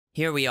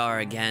Here we are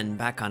again,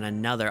 back on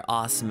another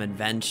awesome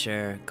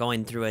adventure,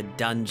 going through a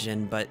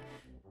dungeon, but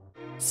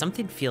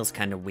something feels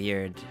kind of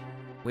weird.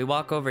 We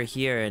walk over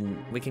here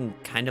and we can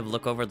kind of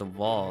look over the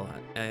wall.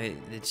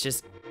 It's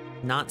just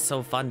not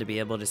so fun to be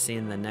able to see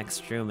in the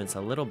next room. It's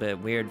a little bit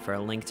weird for A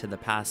Link to the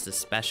Past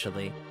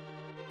especially.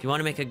 If you want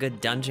to make a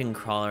good dungeon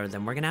crawler,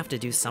 then we're going to have to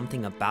do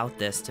something about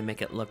this to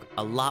make it look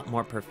a lot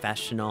more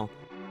professional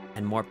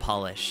and more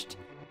polished.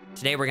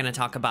 Today we're going to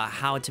talk about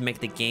how to make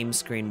the game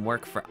screen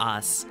work for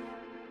us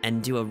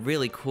and do a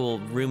really cool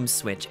room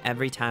switch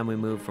every time we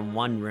move from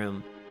one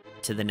room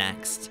to the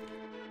next.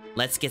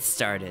 Let's get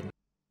started.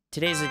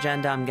 Today's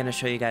agenda, I'm going to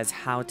show you guys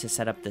how to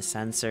set up the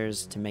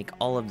sensors to make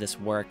all of this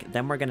work.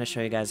 Then we're going to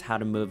show you guys how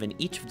to move in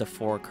each of the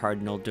 4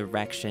 cardinal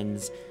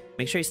directions.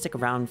 Make sure you stick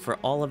around for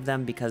all of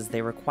them because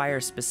they require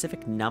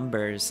specific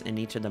numbers in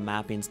each of the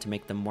mappings to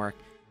make them work.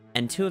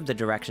 And 2 of the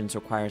directions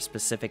require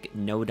specific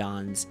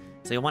nodons.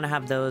 So you'll want to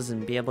have those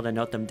and be able to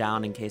note them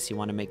down in case you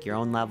want to make your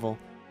own level.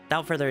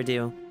 Without further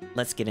ado,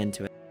 let's get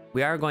into it.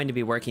 We are going to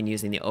be working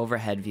using the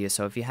overhead view,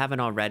 so if you haven't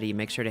already,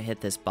 make sure to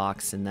hit this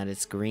box and that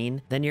it's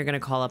green. Then you're going to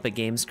call up a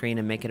game screen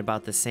and make it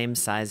about the same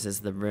size as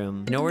the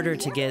room. In order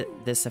to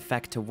get this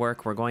effect to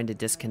work, we're going to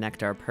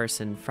disconnect our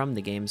person from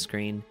the game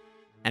screen,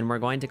 and we're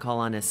going to call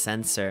on a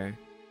sensor.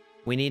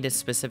 We need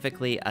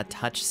specifically a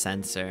touch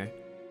sensor.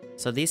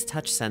 So these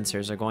touch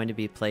sensors are going to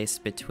be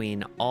placed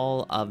between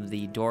all of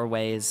the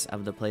doorways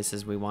of the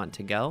places we want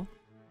to go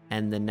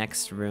and the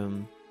next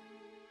room.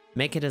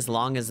 Make it as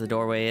long as the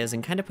doorway is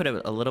and kind of put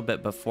it a little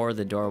bit before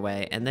the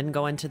doorway, and then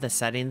go into the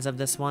settings of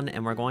this one,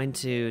 and we're going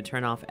to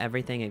turn off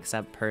everything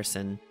except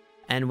person.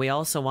 And we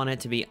also want it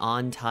to be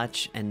on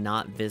touch and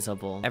not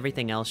visible.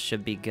 Everything else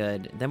should be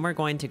good. Then we're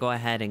going to go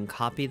ahead and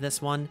copy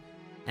this one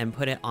and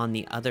put it on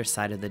the other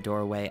side of the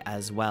doorway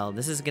as well.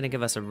 This is going to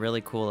give us a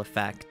really cool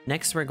effect.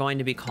 Next, we're going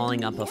to be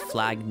calling up a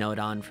flag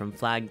nodon from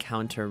flag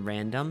counter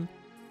random.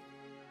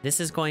 This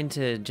is going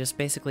to just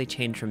basically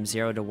change from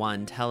 0 to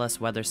 1, tell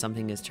us whether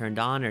something is turned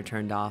on or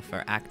turned off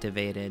or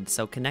activated.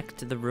 So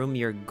connect the room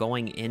you're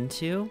going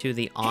into to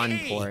the on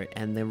port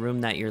and the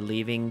room that you're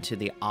leaving to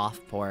the off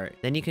port.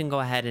 Then you can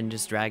go ahead and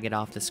just drag it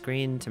off the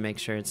screen to make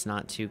sure it's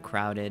not too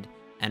crowded.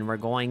 And we're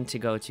going to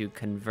go to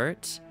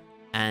convert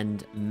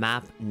and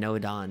map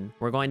nodon.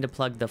 We're going to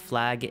plug the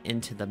flag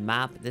into the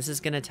map. This is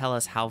going to tell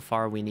us how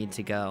far we need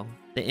to go.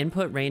 The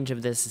input range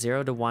of this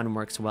 0 to 1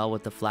 works well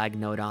with the flag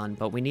nodon,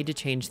 but we need to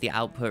change the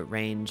output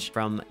range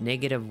from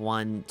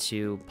 -1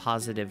 to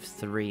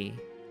 +3.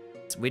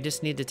 So we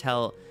just need to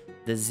tell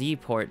the Z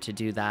port to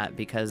do that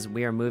because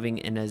we are moving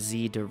in a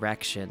Z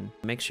direction.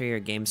 Make sure your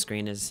game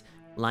screen is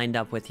lined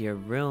up with your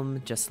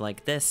room just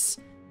like this,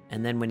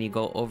 and then when you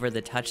go over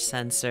the touch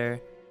sensor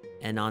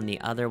and on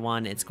the other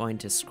one, it's going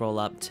to scroll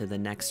up to the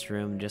next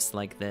room just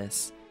like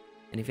this.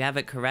 And if you have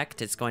it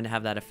correct, it's going to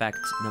have that effect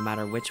no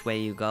matter which way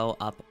you go,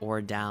 up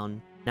or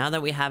down. Now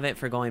that we have it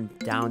for going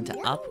down to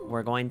up,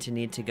 we're going to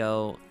need to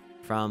go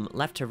from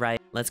left to right.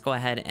 Let's go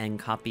ahead and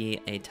copy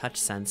a touch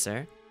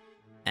sensor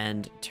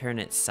and turn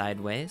it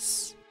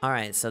sideways.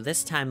 Alright, so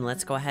this time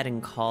let's go ahead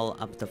and call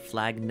up the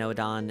flag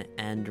nodon,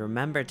 and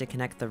remember to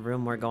connect the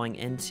room we're going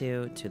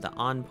into to the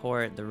on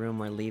port, the room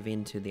we're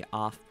leaving to the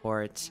off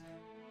port.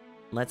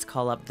 Let's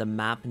call up the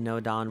map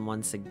nodon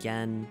once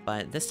again,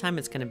 but this time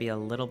it's going to be a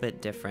little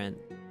bit different.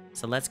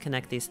 So let's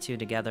connect these 2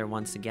 together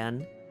once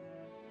again.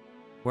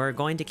 We're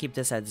going to keep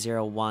this at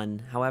 0,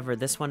 1. However,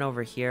 this one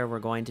over here we're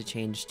going to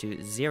change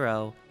to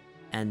 0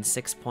 and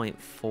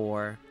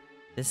 6.4.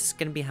 This is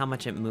going to be how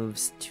much it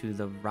moves to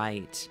the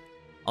right.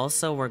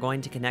 Also, we're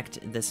going to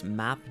connect this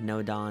map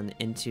nodon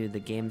into the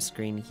game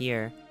screen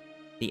here,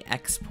 the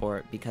X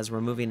port, because we're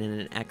moving in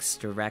an X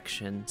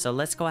direction. So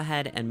let's go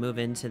ahead and move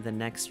into the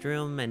next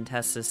room and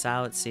test this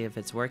out, see if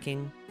it's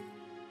working.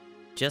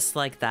 Just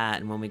like that,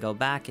 and when we go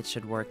back, it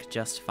should work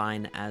just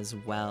fine as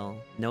well.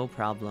 No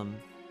problem.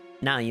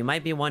 Now, you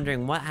might be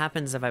wondering what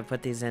happens if I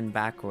put these in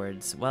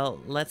backwards. Well,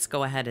 let's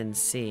go ahead and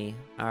see.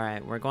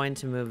 Alright, we're going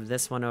to move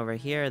this one over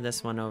here,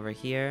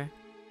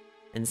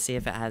 and see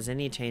if it has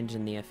any change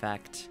in the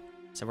effect.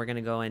 So we're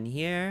gonna go in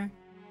here,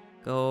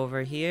 go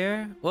over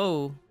here.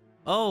 Whoa!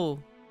 Oh!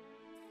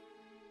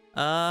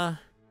 I'm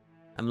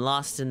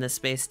lost in the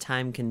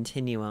space-time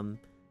continuum.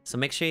 So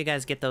make sure you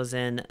guys get those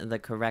in the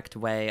correct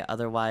way,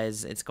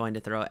 otherwise it's going to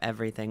throw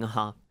everything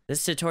off.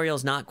 This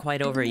tutorial's not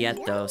quite over yet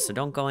though, so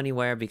don't go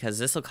anywhere because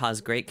this will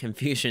cause great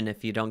confusion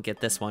if you don't get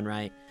this one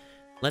right.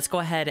 Let's go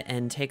ahead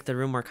and take the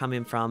room we're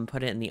coming from,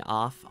 put it in the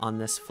off on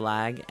this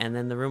flag, and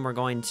then the room we're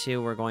going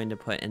to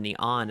put in the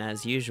on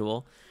as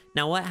usual.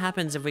 Now what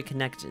happens if we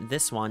connect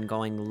this one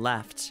going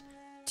left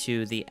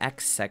to the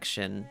X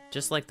section,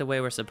 just like the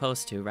way we're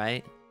supposed to,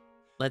 right?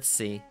 Let's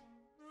see.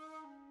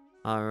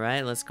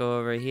 Alright, let's go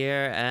over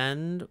here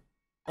and...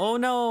 oh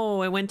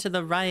no! It went to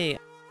the right!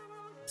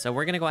 So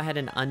we're gonna go ahead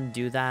and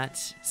undo that.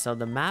 So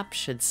the map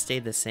should stay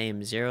the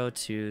same, 0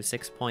 to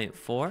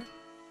 6.4.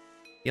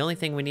 The only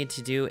thing we need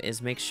to do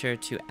is make sure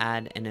to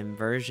add an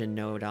inversion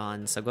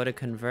nodon. So go to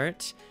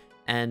convert,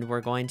 and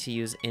we're going to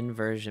use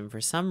inversion.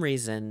 For some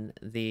reason,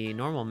 the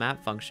normal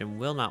map function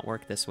will not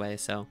work this way,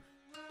 so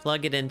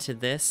plug it into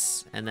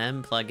this, and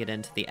then plug it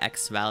into the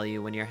X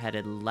value when you're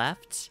headed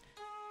left.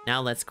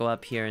 Now let's go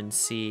up here and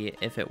see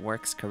if it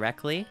works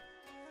correctly.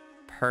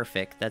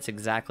 Perfect, that's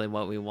exactly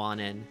what we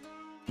wanted.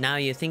 Now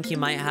you think you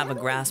might have a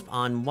grasp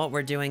on what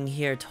we're doing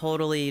here.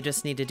 Totally, you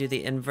just need to do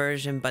the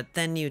inversion, but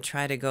then you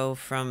try to go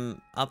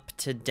from up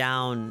to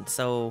down.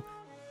 So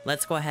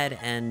let's go ahead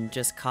and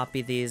just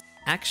copy these.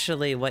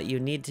 Actually, what you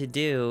need to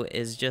do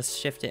is just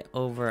shift it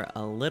over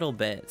a little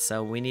bit.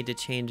 So we need to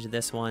change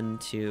this one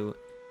to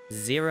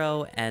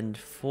 0 and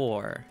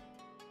 4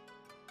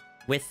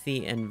 with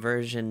the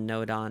inversion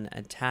nodon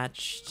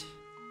attached,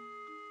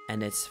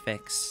 and it's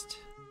fixed.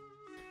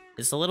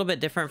 It's a little bit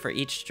different for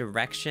each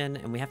direction,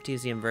 and we have to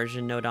use the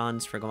inversion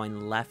nodons for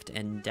going left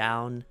and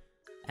down.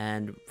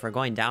 And for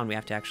going down, we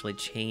have to actually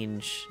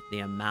change the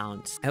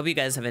amounts. I hope you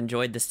guys have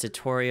enjoyed this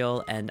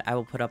tutorial, and I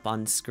will put up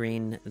on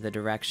screen the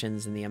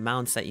directions and the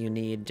amounts that you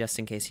need, just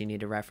in case you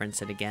need to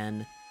reference it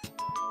again.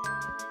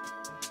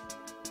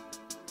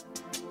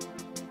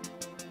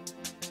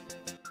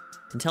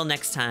 Until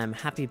next time,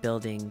 happy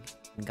building,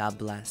 and God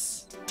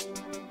bless.